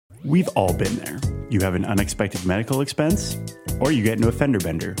We've all been there. You have an unexpected medical expense, or you get into a fender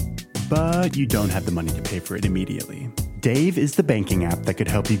bender, but you don't have the money to pay for it immediately. Dave is the banking app that could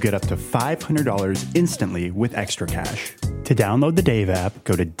help you get up to $500 instantly with extra cash. To download the Dave app,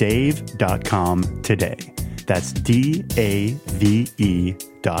 go to dave.com today. That's DAVE.com.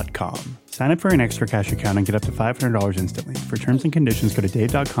 Sign up for an extra cash account and get up to $500 instantly. For terms and conditions, go to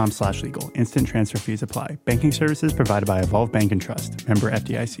dave.com/legal. Instant transfer fees apply. Banking services provided by Evolve Bank and Trust. Member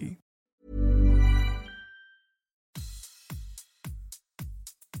FDIC.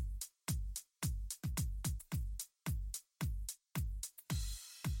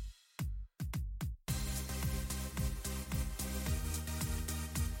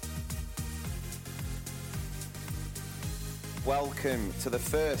 Welcome to the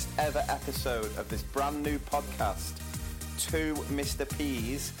first ever episode of this brand new podcast, Two Mr.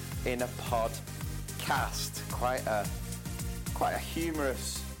 P's in a Podcast. Quite a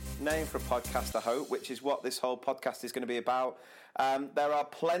humorous name for a podcast, I hope, which is what this whole podcast is going to be about. There are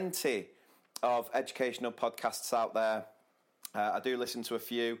plenty of educational podcasts out there. I do listen to a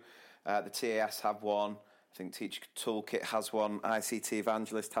few. The TAS have one. I think Teacher Toolkit has one. ICT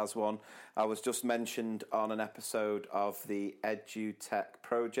Evangelist has one. I was just mentioned on an episode of the EduTech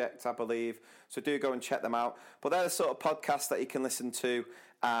Project, I believe. So do go and check them out. But they're the sort of podcasts that you can listen to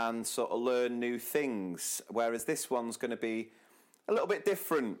and sort of learn new things. Whereas this one's going to be a little bit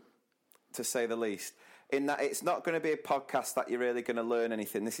different, to say the least. In that it's not going to be a podcast that you're really going to learn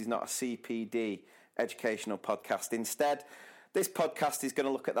anything. This is not a CPD educational podcast. Instead, this podcast is going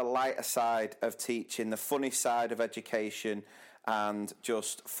to look at the lighter side of teaching, the funny side of education, and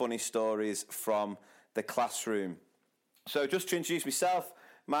just funny stories from the classroom. So just to introduce myself,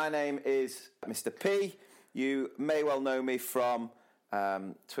 my name is Mr. P. You may well know me from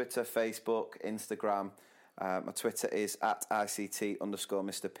Twitter, Facebook, Instagram. My Twitter is at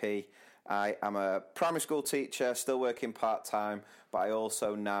ICT_Mr. P. I am a primary school teacher, still working part-time, but I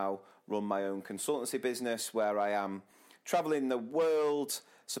also now run my own consultancy business where I am travelling the world,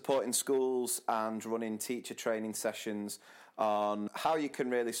 supporting schools and running teacher training sessions on how you can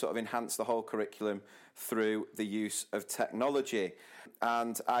really sort of enhance the whole curriculum through the use of technology.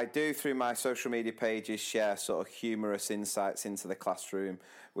 And I do, through my social media pages, share sort of humorous insights into the classroom,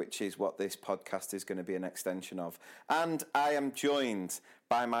 which is what this podcast is going to be an extension of. And I am joined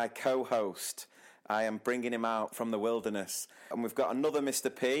by my co-host. I am bringing him out from the wilderness. And we've got another Mr.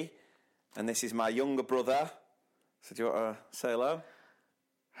 P, and this is my younger brother. So do you want to say hello?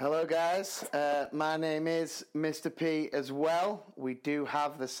 Hello, guys. My name is Mr. P as well. We do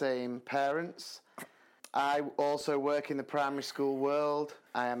have the same parents. I also work in the primary school world.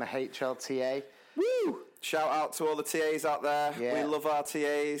 I am a HLTA. Woo! Shout out to all the TAs out there. Yeah. We love our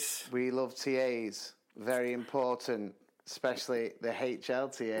TAs. We love TAs. Very important, especially the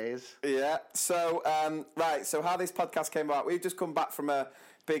HLTAs. Yeah. So, so how this podcast came about, we've just come back from a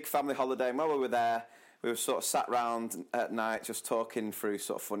big family holiday, and while we were there, we were sort of sat round at night just talking through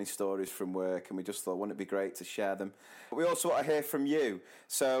sort of funny stories from work, and we just thought, wouldn't it be great to share them? But we also want to hear from you.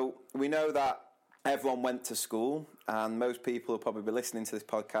 So we know that everyone went to school, and most people who probably be listening to this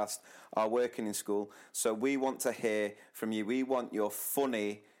podcast are working in school. So we want to hear from you. We want your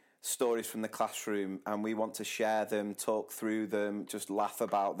funny stories from the classroom, and we want to share them, talk through them, just laugh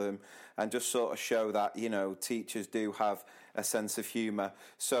about them, and just sort of show that, you know, teachers do have a sense of humour.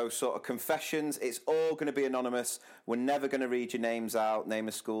 So sort of confessions, it's all going to be anonymous. We're never going to read your names out, name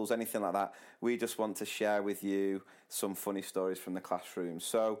of schools, anything like that. We just want to share with you some funny stories from the classroom.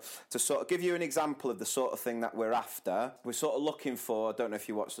 So to sort of give you an example of the sort of thing that we're after, we're sort of looking for, I don't know if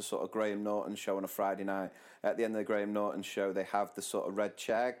you watch the sort of Graham Norton show on a Friday night. At the end of the Graham Norton show, they have the sort of red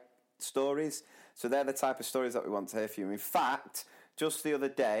chair stories. So they're the type of stories that we want to hear from you. In fact, just the other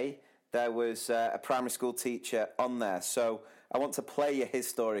day, there was a primary school teacher on there. So I want to play you his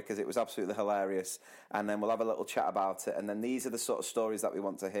story because it was absolutely hilarious. And then we'll have a little chat about it. And then these are the sort of stories that we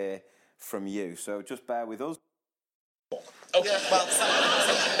want to hear from you. So just bear with us. Okay, well,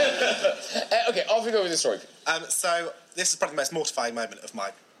 okay, off we go with the story. So this is probably the most mortifying moment of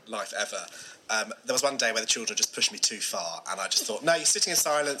my life ever. There was one day where the children just pushed me too far, and I just thought, no, you're sitting in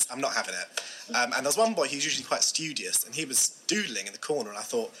silence, I'm not having it. And there was one boy who's usually quite studious, and he was doodling in the corner, and I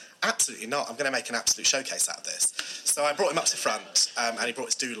thought, absolutely not, I'm going to make an absolute showcase out of this. So I brought him up to front, and he brought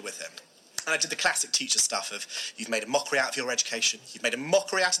his doodle with him. And I did the classic teacher stuff of, you've made a mockery out of your education, you've made a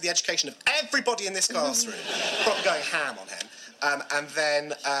mockery out of the education of everybody in this classroom, proper going ham on him. And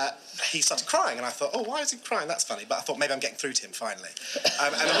then he started crying, and I thought, oh, why is he crying? That's funny. But I thought maybe I'm getting through to him finally.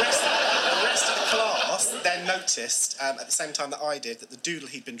 And the rest of the class then noticed, at the same time that I did, that the doodle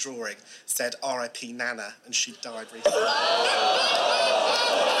he'd been drawing said R.I.P. Nana, and she died recently.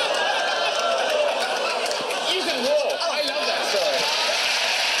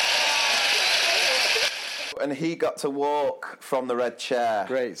 and he got to walk from the red chair.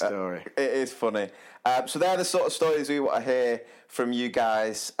 Great story. It is funny. So they're the sort of stories we want to hear from you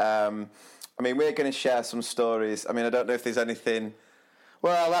guys. I mean, we're going to share some stories. I mean, I don't know if there's anything...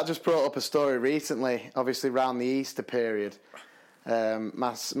 Well, that just brought up a story recently, obviously around the Easter period.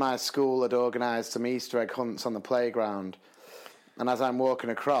 My school had organised some Easter egg hunts on the playground, and as I'm walking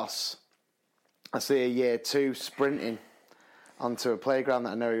across, I see a year 2 sprinting onto a playground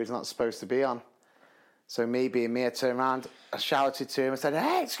that I know he was not supposed to be on. So me being me, I turned around, I shouted to him, I said,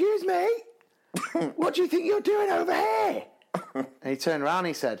 "Hey, excuse me, what do you think you're doing over here?" And he turned around and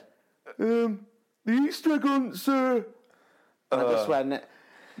he said, "The Easter egg hunt, sir." And I just went,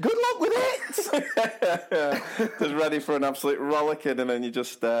 "Good luck with it." Just ready for an absolute rollicking, and then you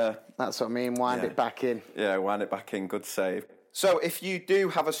just... That's what I mean, wind it back in. Yeah, wind it back in. Good save. So if you do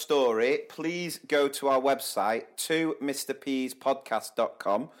have a story, please go to our website,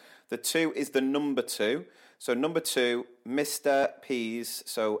 2mrpeaspodcast.com. The 2 is the number 2. So number 2, Mr. Peas,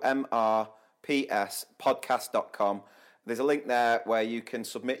 so MRPS, podcast.com. There's a link there where you can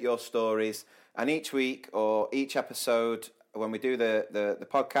submit your stories. And each week or each episode, when we do the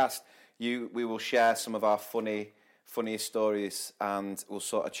podcast, we will share some of our funniest stories, and we'll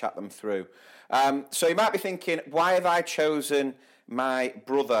sort of chat them through. So you might be thinking, why have I chosen my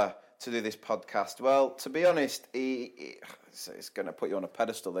brother to do this podcast? Well, to be honest, it's going to put you on a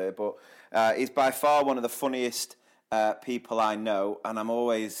pedestal there, but he's by far one of the funniest people I know, and I'm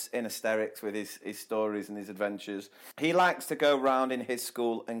always in hysterics with his stories and his adventures. He likes to go around in his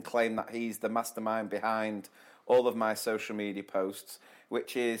school and claim that he's the mastermind behind all of my social media posts,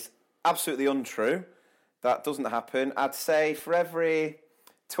 which is absolutely untrue. That doesn't happen. I'd say for every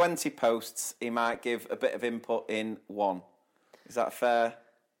 20 posts, he might give a bit of input in one. Is that fair?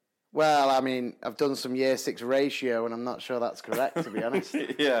 Well, I mean, I've done some year 6 ratio, and I'm not sure that's correct, to be honest.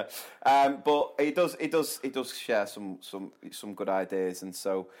 Yeah, but he does share some good ideas, and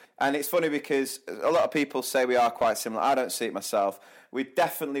it's funny because a lot of people say we are quite similar. I don't see it myself. We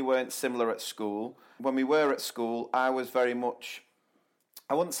definitely weren't similar at school. When we were at school, I was very much,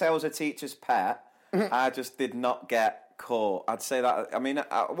 I wouldn't say I was a teacher's pet. I just did not get caught. I'd say that. I mean,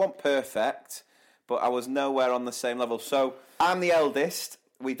 I wasn't perfect, but I was nowhere on the same level. So I'm the eldest.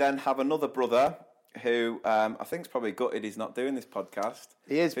 We then have another brother who I think is probably gutted he's not doing this podcast.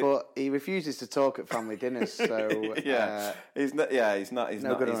 He is, but he refuses to talk at family dinners. So he's not. Yeah, he's not. He's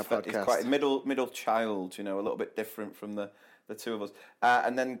no not good on a podcast. He's quite a middle child. You know, a little bit different from the two of us.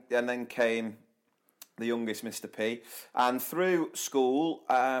 And then came the youngest, Mr. P. And through school,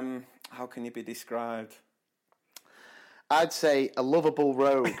 how can you be described? I'd say a lovable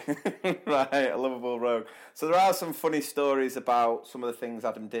rogue. Right, a lovable rogue. So there are some funny stories about some of the things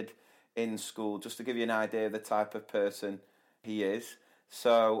Adam did in school, just to give you an idea of the type of person he is.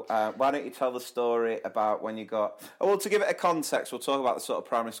 So why don't you tell the story about when you got... Oh, well, to give it a context, we'll talk about the sort of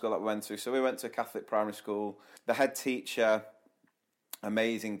primary school that we went to. So we went to a Catholic primary school. The head teacher,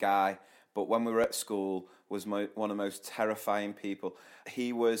 amazing guy, but when we were at school, was one of the most terrifying people.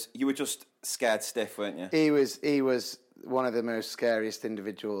 You were just scared stiff, weren't you? He was one of the most scariest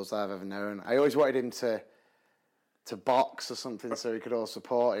individuals I've ever known. I always wanted him to box or something so we could all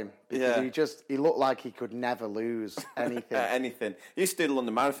support him. Because he looked like he could never lose anything. Anything. He used to do the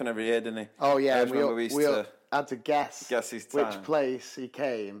London Marathon every year, didn't he? Oh, yeah. We had to guess his time. which place he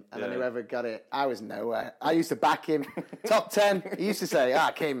came, and then whoever got it, I was nowhere. I used to back him. Top 10. He used to say,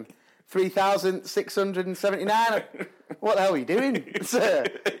 I came 3,679. What the hell are you doing, sir?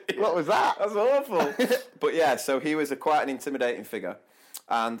 What was that? That's awful. But yeah, so he was quite an intimidating figure.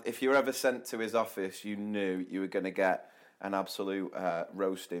 And if you were ever sent to his office, you knew you were going to get an absolute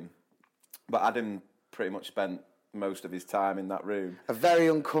roasting. But Adam pretty much spent most of his time in that room. A very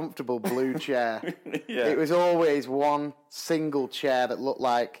uncomfortable blue chair. Yeah. It was always one single chair that looked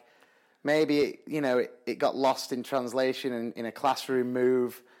like maybe it got lost in translation in a classroom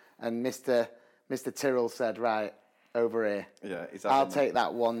move, and Mr. Tyrrell said, "Right, over here. Yeah, I'll take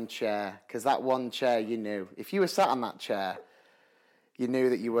that one chair," because that one chair, you knew if you were sat on that chair, you knew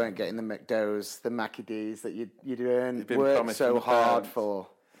that you weren't getting the McDo's, the Mackie D's that you'd worked so hard for.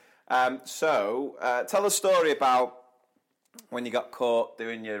 So tell a story about when you got caught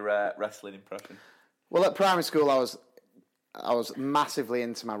doing your wrestling impression. Well, at primary school, I was massively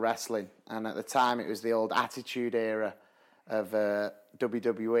into my wrestling, and at the time it was the old Attitude Era of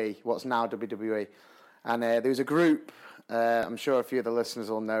WWE, what's now WWE, and there was a group, I'm sure a few of the listeners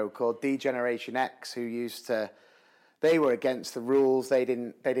will know, called D-Generation X, who used to... They were against the rules. They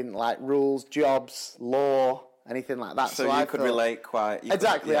didn't like rules, jobs, law, anything like that. So you could relate quite...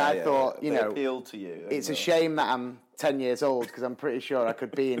 Exactly. I thought, they appealed to you. It's a shame that I'm 10 years old, because I'm pretty sure I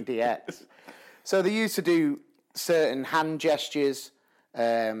could be in DX. So they used to do certain hand gestures.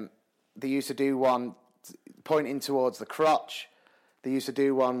 They used to do one pointing towards the crotch. They used to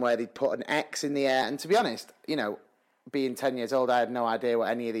do one where they'd put an X in the air. And to be honest, being 10 years old, I had no idea what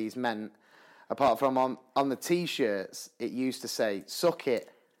any of these meant. Apart from on the T-shirts, it used to say, suck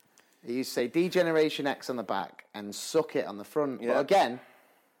it. It used to say D-Generation X on the back and suck it on the front. Yeah. But again,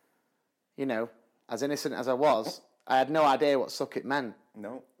 as innocent as I was, I had no idea what suck it meant.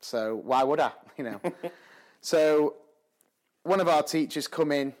 No. So why would I, So one of our teachers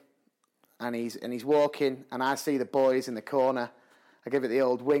come in and he's walking and I see the boys in the corner. I give it the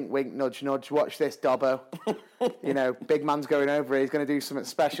old wink, wink, nudge, nudge. Watch this, Dobbo. Big man's going over here. He's going to do something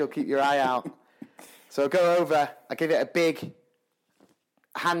special. Keep your eye out. So I go over. I give it a big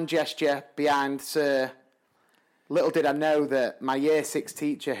hand gesture behind Sir. Little did I know that my Year 6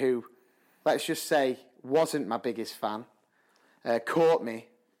 teacher, who, let's just say, wasn't my biggest fan, caught me.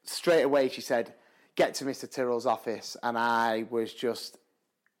 Straight away, she said, get to Mr. Tyrrell's office. And I was just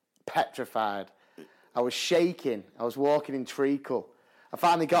petrified. I was shaking. I was walking in treacle. I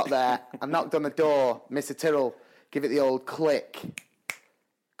finally got there. I knocked on the door. Mr. Tyrrell, give it the old click.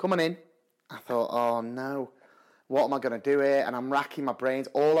 Come on in. I thought, oh no, what am I going to do here? And I'm racking my brains.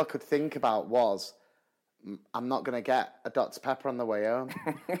 All I could think about was, I'm not going to get a Dr. Pepper on the way home.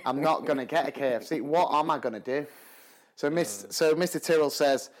 I'm not going to get a KFC. What am I going to do? So Mr. Tyrrell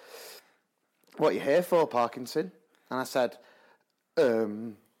says, what are you here for, Parkinson? And I said,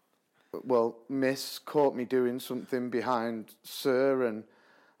 well, Miss caught me doing something behind Sir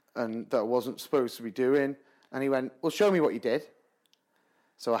and that I wasn't supposed to be doing. And he went, well, show me what you did.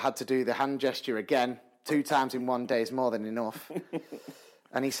 So I had to do the hand gesture again. 2 times in 1 day is more than enough.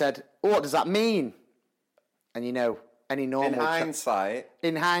 And he said, what does that mean? And any normal... In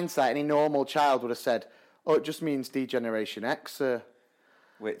hindsight, any normal child would have said, oh, it just means D-Generation X, sir.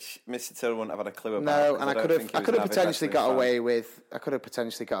 Which Mr. Tyrrell wouldn't have had a clue about. No, and I could have potentially got away with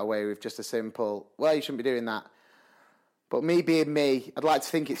just a simple, well, you shouldn't be doing that. But me being me, I'd like to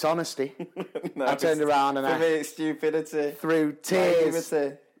think it's honesty. No, I turned around and for me, it's stupidity. Through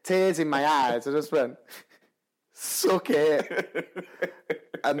tears in my eyes, I just went, suck it.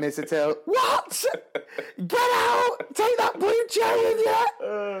 And Mr. Tyrrell, what? Get out! Take that blue chair with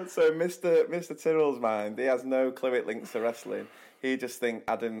you! So Mr. Tyrrell's mind, he has no clue it links to wrestling. He just thinks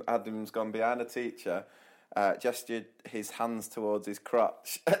Adam's gone behind a teacher, gestured his hands towards his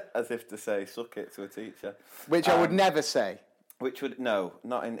crotch as if to say, suck it to a teacher. Which I would never say. Which would, no,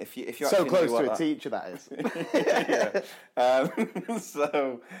 not in, if you so actually close knew what to a teacher, that is.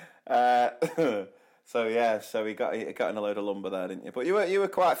 So he got in a load of lumber there, didn't you? But you were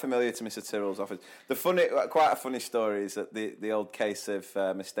quite familiar to Mr. Tyrrell's office. Quite a funny story is that the old case of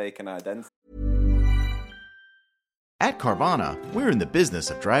mistaken identity. At Carvana, we're in the business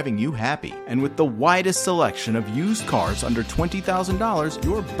of driving you happy. And with the widest selection of used cars under $20,000,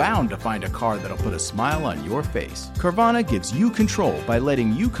 you're bound to find a car that'll put a smile on your face. Carvana gives you control by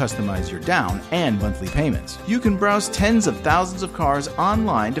letting you customize your down and monthly payments. You can browse tens of thousands of cars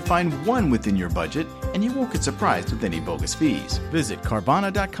online to find one within your budget, and you won't get surprised with any bogus fees. Visit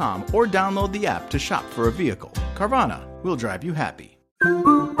Carvana.com or download the app to shop for a vehicle. Carvana, we'll drive you happy.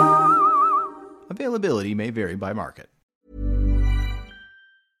 Availability may vary by market.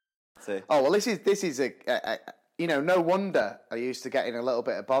 Oh, well, this is a no wonder I used to get in a little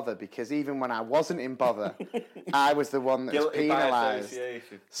bit of bother, because even when I wasn't in bother, I was the one that was penalised.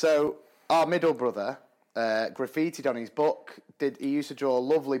 So our middle brother graffitied on his book. He used to draw a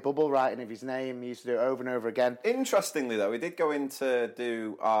lovely bubble writing of his name. He used to do it over and over again. Interestingly, though, he did go in to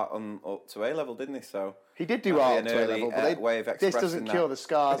do art up to A-level, didn't he? So he did do art up to A-level, but this doesn't cure the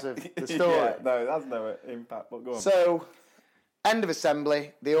scars of the story. Yeah, no, it has no impact, but go on. So, end of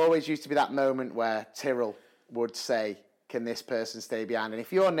assembly, there always used to be that moment where Tyrrell would say, can this person stay behind? And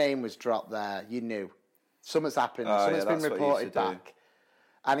if your name was dropped there, you knew. Something's happened. Something's been reported back.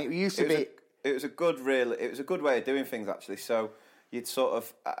 And it used to be... It was a good way of doing things, actually. So you'd sort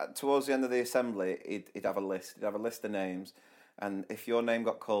of, towards the end of the assembly, he'd have a list. He'd have a list of names. And if your name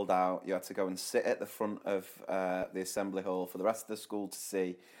got called out, you had to go and sit at the front of the assembly hall for the rest of the school to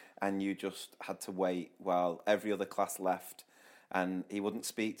see. And you just had to wait while every other class left. And he wouldn't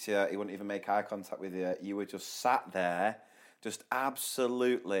speak to you. He wouldn't even make eye contact with you. You were just sat there, just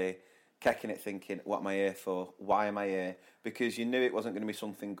absolutely kecking it, thinking, what am I here for? Why am I here? Because you knew it wasn't going to be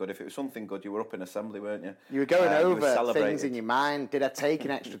something good. If it was something good, you were up in assembly, weren't you? You were going over things in your mind. Did I take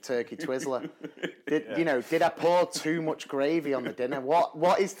an extra turkey Twizzler? Did I pour too much gravy on the dinner?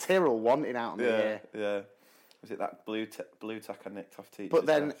 What is Tyrrell wanting out of me here? Yeah. Was it that blue tack I nicked off teacher's But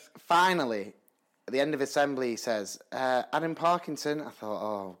then, desk? finally, at the end of assembly, he says, Adam Parkinson. I thought,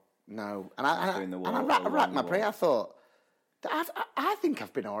 oh, No. And I Doing the racked long my brain. walk. I thought, I think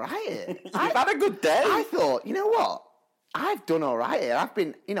I've been all right here. You've had a good day. I thought, you know what? I've done all right here. I've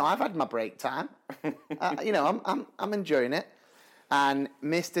been, I've had my break time. I'm enjoying it. And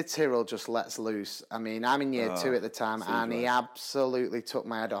Mr. Tyrrell just lets loose. I mean, I'm in year 2 at the time, and he absolutely took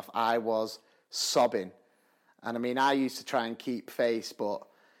my head off. I was sobbing. And I mean, I used to try and keep face, but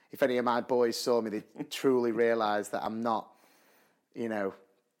if any of my boys saw me, they'd truly realise that I'm not,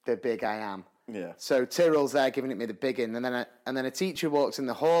 the big I am. Yeah. So Tyrrell's there giving it me the big in, and then a teacher walks in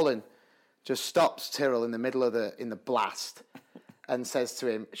the hall and just stops Tyrrell in the middle of in the blast and says to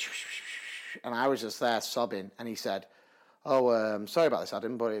him, shh, shh, shh, shh. And I was just there sobbing, and he said, "Oh, sorry about this,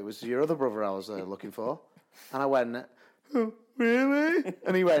 Adam, but it was your other brother I was looking for." And I went, "Oh, really?"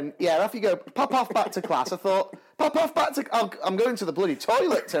 And he went, "Yeah, off you go. Pop off back to class." I thought, pop off back to... I'm going to the bloody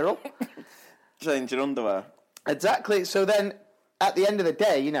toilet, Tyrrell. Change your underwear. Exactly. So then, at the end of the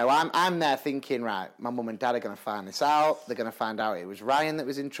day, I'm there thinking, right, my mum and dad are going to find this out. They're going to find out it was Ryan that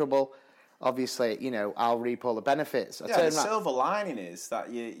was in trouble. Obviously, I'll reap all the benefits. The silver lining is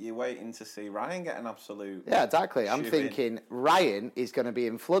that you're waiting to see Ryan get an absolute... Yeah, exactly. I'm shoo-in. thinking Ryan is going to be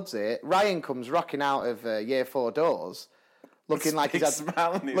in floods here. Ryan comes rocking out of year 4 doors, looking like he's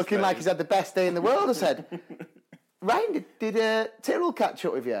had the best day in the world. I said, "Ryan, did Tyrrell catch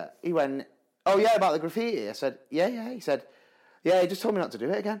up with you?" He went, "Oh yeah, about the graffiti." I said, "Yeah." He said, "Yeah, he just told me not to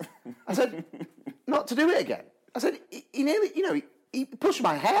do it again." I said, "Not to do it again?" I said, "He nearly, he pushed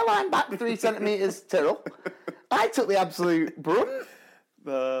my hairline back 3 centimetres, Tyrrell. I took the absolute brunt."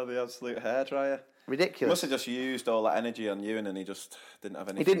 The absolute hairdryer. Ridiculous. He must have just used all that energy on you, and then he just didn't have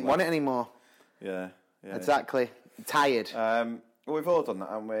anything He didn't want left. it anymore. Yeah. Exactly. Tired. We've all done that,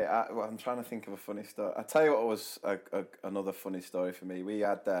 haven't we? I'm trying to think of a funny story. I'll tell you what was another funny story for me. We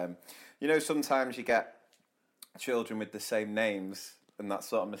had, sometimes you get children with the same names, and that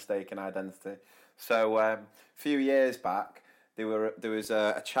sort of mistaken identity. So a few years back, there was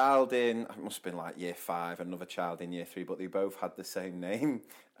a child in, it must have been like year 5, another child in year 3, but they both had the same name.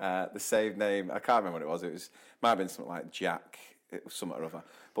 I can't remember what it was. Might have been something like Jack. It was something or other,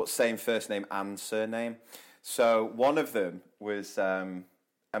 but same first name and surname. So one of them was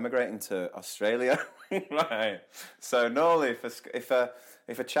emigrating to Australia, right? So normally, if a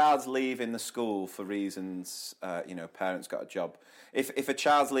child's leaving the school for reasons, parents got a job. If a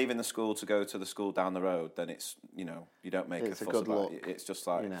child's leaving the school to go to the school down the road, then it's you don't make It's a a fuss good about look, it. It's just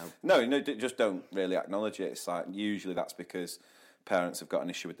like just don't really acknowledge it. It's like usually that's because parents have got an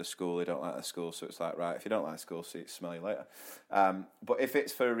issue with the school, they don't like the school, so it's like, right, if you don't like school, see, smell you later. But if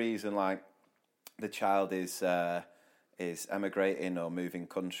it's for a reason like the child is emigrating or moving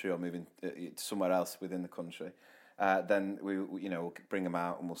country or moving somewhere else within the country, then we'll bring them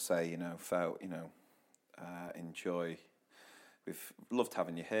out and we'll say, enjoy. We've loved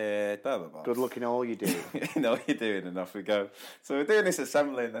having you here, blah, blah, blah. Good luck in all you do. You know what you're doing, and off we go. So we're doing this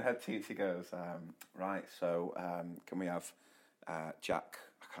assembly, and the head teacher goes, right, so can we have Jack,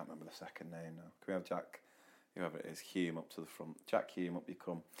 I can't remember the second name now. Can we have Jack, whoever it is, Hume up to the front. Jack Hume, up you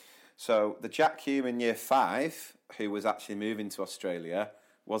come. So the Jack Hume in year 5, who was actually moving to Australia,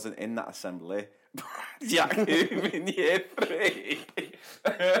 wasn't in that assembly. Jack Hume in year 3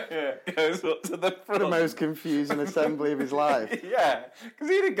 goes up to the front. The most confusing assembly of his life. Yeah, because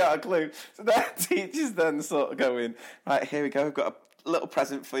he didn't got a clue. So that teacher's then sort of going, right, here we go, we've got a little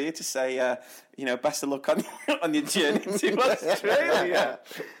present for you to say, best of luck on your journey to Australia.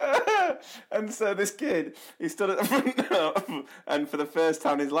 And so this kid, he stood at the front door, and for the first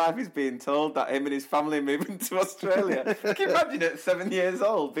time in his life, he's being told that him and his family are moving to Australia. Can you imagine at 7 years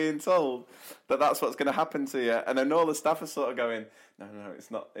old being told that that's what's going to happen to you? And then all the staff are sort of going, no, it's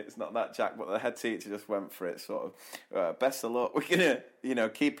not that, Jack. But the head teacher just went for it, sort of, best of luck. We're going to,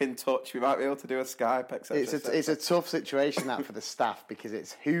 keep in touch. We might be able to do a Skype, etc. It's a tough situation that for the staff, because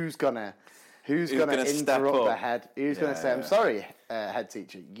it's who's gonna gonna interrupt up? the head? Who's gonna say, "I'm sorry, head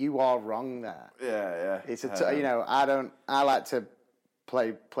teacher, you are wrong there." Yeah. It's I like to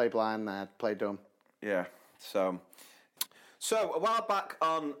play blind there, play dumb. Yeah. So a while back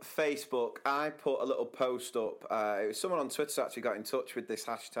on Facebook, I put a little post up. It was someone on Twitter who actually got in touch with this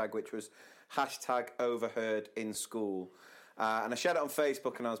hashtag, which was #overheardInSchool. And I shared it on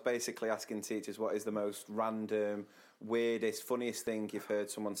Facebook, and I was basically asking teachers what is the most random, weirdest, funniest thing you've heard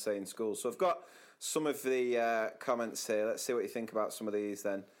someone say in school. So I've got some of the comments here. Let's see what you think about some of these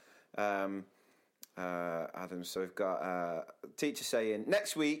then. Adam, so we've got a teacher saying,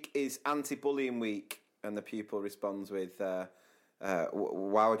 next week is anti-bullying week. And the pupil responds with,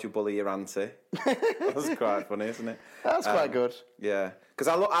 why would you bully your auntie? That's quite funny, isn't it? That's quite good. Yeah, because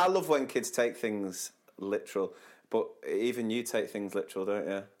I love when kids take things literal. But even you take things literal, don't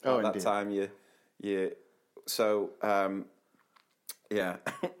you? Oh, At that indeed. time, you. So, yeah,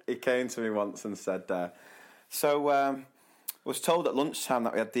 he came to me once and said, was told at lunchtime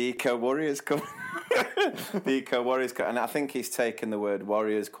that we had the Eco Warriors coming. The Eco Warriors, and I think he's taken the word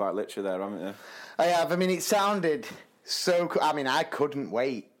warriors quite literally there, haven't you? I have. I mean, it sounded so cool. I mean, I couldn't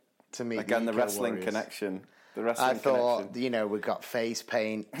wait to meet Again, the Eco wrestling Warriors. connection. The wrestling I thought, connection. you know, we've got face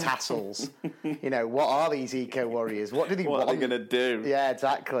paint, tassels. You know, what are these Eco Warriors? What do they want? What are they going to do? Yeah,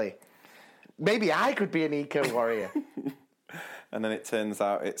 exactly. Maybe I could be an Eco Warrior. And then it turns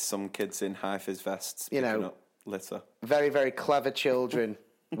out it's some kids in high-vis vests picking up litter. Very, very clever children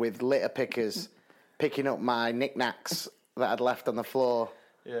with litter pickers picking up my knickknacks that I'd left on the floor.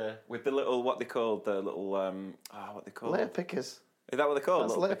 Yeah, with the little, what they called, the little, what they called? Litter pickers. Is that what they're called?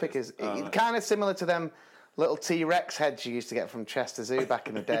 That's litter pickers. Oh, right. Kind of similar to them little T-Rex heads you used to get from Chester Zoo back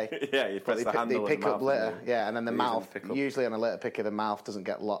in the day. Yeah, you press the handle They and pick the up mouth litter, and yeah, and then the they mouth, pick up. usually on a litter picker, the mouth doesn't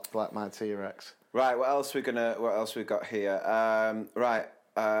get locked like my T-Rex. Right, what else we got here?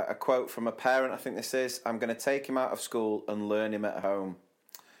 A quote from a parent, I think this is, "I'm going to take him out of school and learn him at home."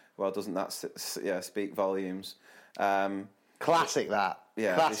 Well, doesn't that speak volumes? Classic that.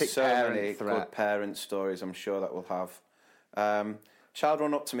 Yeah, Classic there's so parent many threat. good parent stories I'm sure that we'll have. Child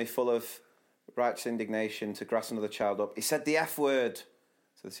run up to me full of righteous indignation to grass another child up. He said the F word.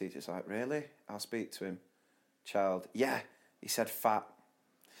 So the teacher's like, "Really?" I'll speak to him. Child, "Yeah, he said fat."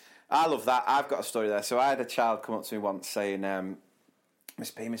 I love that. I've got a story there. So I had a child come up to me once saying,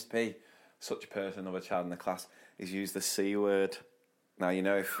 Mr. P, such a person of a child in the class, he's used the C word. Now, you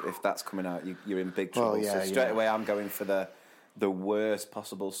know, if that's coming out, you're in big trouble. Well, yeah, so straight away I'm going for the worst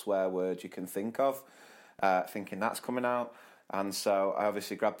possible swear word you can think of, thinking that's coming out. And so I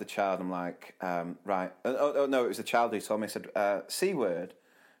obviously grabbed the child. I'm like, right. Oh, no, it was the child who told me. He said, C word.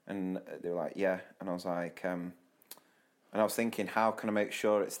 And they were like, yeah. And I was like, and I was thinking, how can I make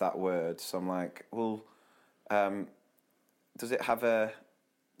sure it's that word? So I'm like, well, does it have a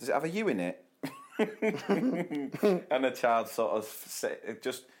U in it? And the child sort of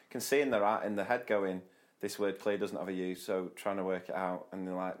just can see in their head going, this word clearly doesn't have a U, so trying to work it out. And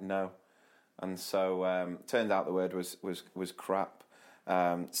they're like, no. And so turned out the word was crap.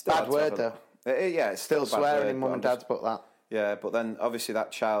 Bad word, though. Yeah, it's Still a bad swearing word, in but mum and dad's book, that. Yeah, but then obviously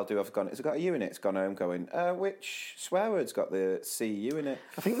that child who I've gone, has it got a U in it? It's gone home going, which swear word's got the C-U in it?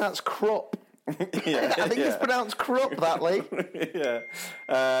 I think that's crup. Yeah, I think it's pronounced crup, that, Lee. Yeah.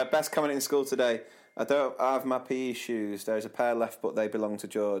 Best comment in school today. I don't have my PE shoes. There's a pair left, but they belong to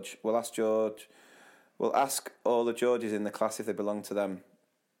George. We'll ask George. We'll ask all the Georges in the class if they belong to them.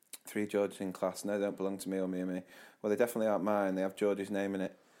 3 Georges in class. No, they don't belong to me or me. Well, they definitely aren't mine. They have George's name in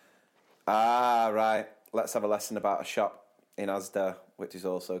it. Ah, right. Let's have a lesson about a shop in Asda, which is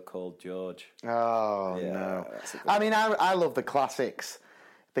also called George. Oh, Yeah, no. that's a good I mean, I love the classics.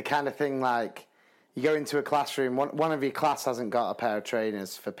 The kind of thing like, you go into a classroom, one of your class hasn't got a pair of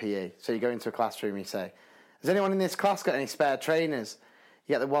trainers for PE. So you go into a classroom, you say, has anyone in this class got any spare trainers?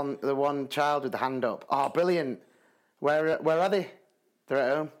 You get the one child with the hand up. Oh, brilliant. Where are they? They're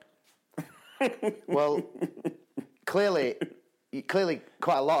at home. Well, clearly,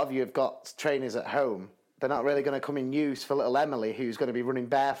 quite a lot of you have got trainers at home. They're not really going to come in use for little Emily, who's going to be running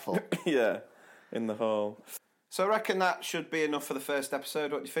barefoot. Yeah, in the hall. So I reckon that should be enough for the first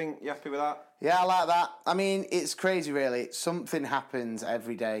episode. What do you think? You happy with that? Yeah, I like that. I mean, it's crazy, really. Something happens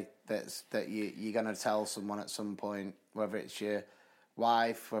every day that you're going to tell someone at some point, whether it's your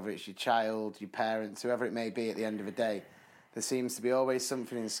wife, whether it's your child, your parents, whoever it may be at the end of the day. There seems to be always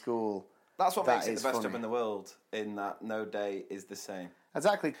something in school. That's what makes it is the best funny. job in the world, in that no day is the same.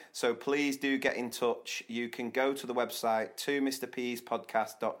 Exactly. So please do get in touch. You can go to the website,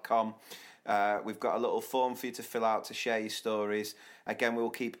 2mrpspodcast.com. We've got a little form for you to fill out to share your stories. Again, we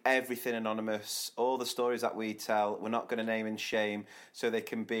will keep everything anonymous. All the stories that we tell, we're not going to name and shame, so they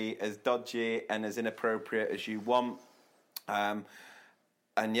can be as dodgy and as inappropriate as you want. And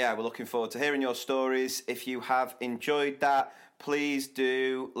yeah, we're looking forward to hearing your stories. If you have enjoyed that, please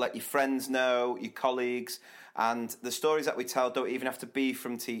do let your friends know, your colleagues. And the stories that we tell don't even have to be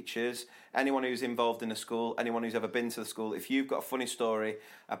from teachers. Anyone who's involved in a school, anyone who's ever been to the school, if you've got a funny story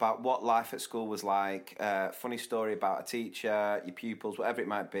about what life at school was like, funny story about a teacher, your pupils, whatever it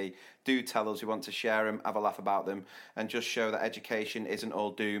might be, do tell us. We want to share them, have a laugh about them, and just show that education isn't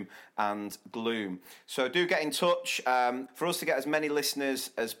all doom and gloom. So do get in touch. For us to get as many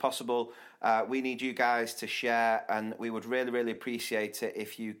listeners as possible, we need you guys to share, and we would really, really appreciate it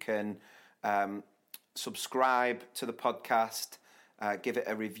if you can subscribe to the podcast, give it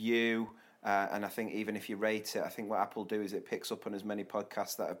a review, And I think even if you rate it, I think what Apple do is it picks up on as many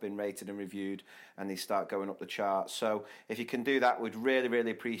podcasts that have been rated and reviewed, and they start going up the charts. So if you can do that, we'd really,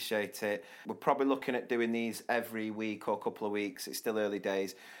 really appreciate it. We're probably looking at doing these every week or couple of weeks. It's still early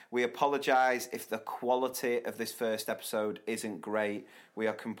days. We apologise if the quality of this first episode isn't great. We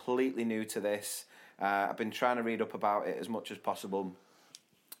are completely new to this. I've been trying to read up about it as much as possible.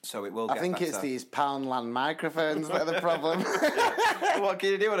 So it will get I think better. it's these Poundland microphones that are the problem. What can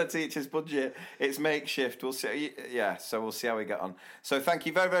you do on a teacher's budget? It's makeshift. We'll see. Yeah, so we'll see how we get on. So thank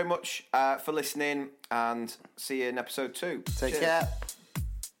you very, very much for listening, and see you in episode 2. Take Cheers. care.